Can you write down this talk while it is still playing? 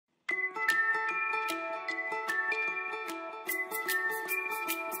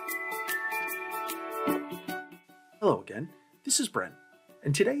Hello again, this is Brent,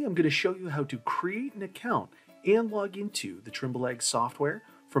 and today I'm going to show you how to create an account and log into the Trimble Ag software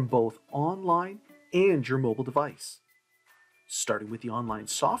from both online and your mobile device. Starting with the online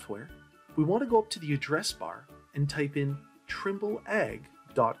software, we want to go up to the address bar and type in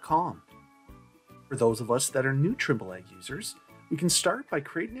trimbleag.com. For those of us that are new Trimble Ag users, we can start by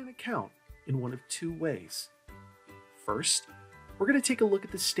creating an account in one of two ways. First, we're going to take a look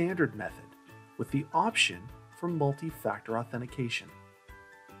at the standard method with the option for multi-factor authentication.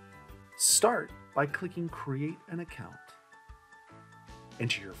 Start by clicking Create an Account.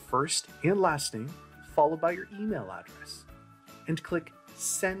 Enter your first and last name followed by your email address and click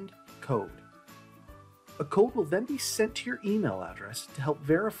Send Code. A code will then be sent to your email address to help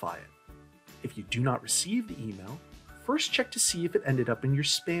verify it. If you do not receive the email, first check to see if it ended up in your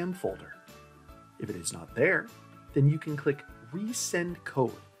spam folder. If it is not there, then you can click Resend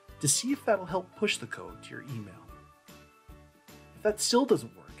Code to see if that'll help push the code to your email. If that still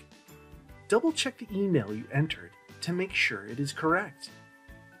doesn't work, double check the email you entered to make sure it is correct.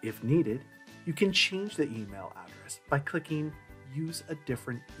 If needed, you can change the email address by clicking Use a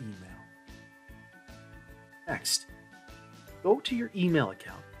different email. Next, go to your email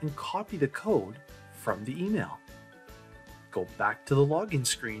account and copy the code from the email. Go back to the login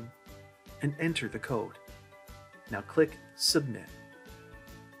screen and enter the code. Now click Submit.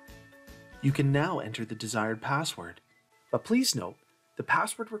 You can now enter the desired password, but please note the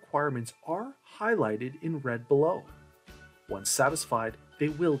password requirements are highlighted in red below. Once satisfied, they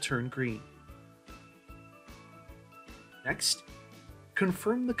will turn green. Next,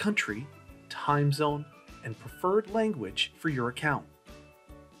 confirm the country, time zone, and preferred language for your account.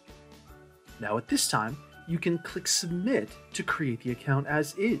 Now at this time, you can click Submit to create the account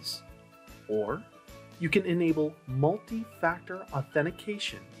as is, or you can enable multi-factor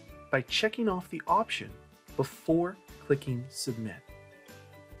authentication by checking off the option before clicking Submit.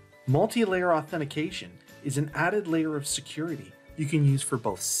 Multi-layer authentication is an added layer of security you can use for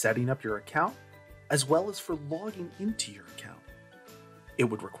both setting up your account as well as for logging into your account. It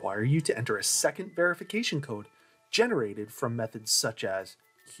would require you to enter a second verification code generated from methods such as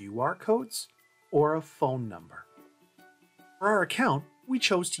QR codes or a phone number. For our account, we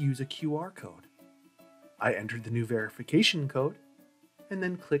chose to use a QR code. I entered the new verification code and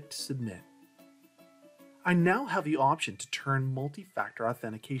then clicked Submit. I now have the option to turn multi-factor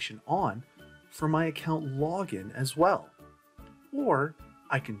authentication on for my account login as well, or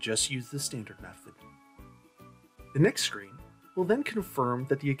I can just use the standard method. The next screen will then confirm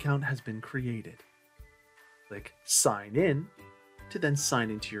that the account has been created. Click Sign In to then sign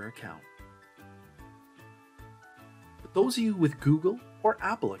into your account. For those of you with Google or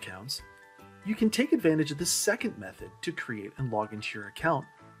Apple accounts, you can take advantage of the second method to create and log into your account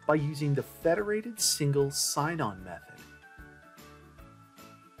by using the Federated Single Sign-On method.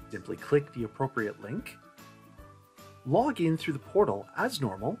 Simply click the appropriate link, log in through the portal as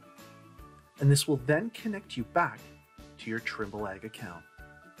normal, and this will then connect you back to your Trimble Ag account.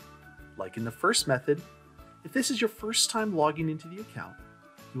 Like in the first method, if this is your first time logging into the account,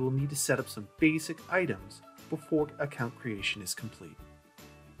 you will need to set up some basic items before account creation is complete.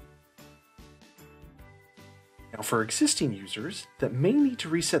 Now for existing users that may need to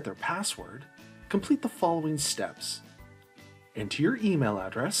reset their password, complete the following steps. Enter your email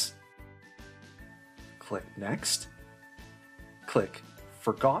address, click Next, click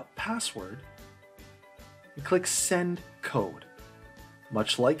Forgot Password, and click Send Code.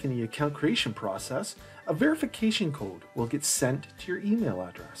 Much like in the account creation process, a verification code will get sent to your email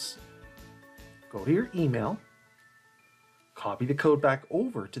address. Go to your email, copy the code back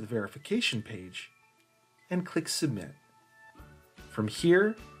over to the verification page, and click Submit. From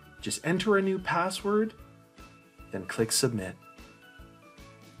here, just enter a new password, then click Submit.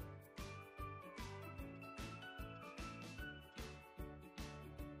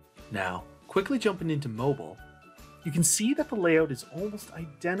 Now, quickly jumping into mobile, you can see that the layout is almost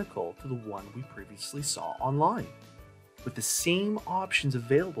identical to the one we previously saw online, with the same options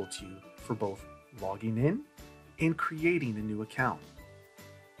available to you for both logging in and creating a new account.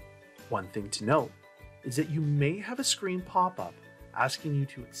 One thing to note is that you may have a screen pop up asking you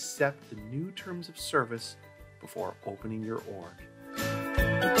to accept the new terms of service before opening your org.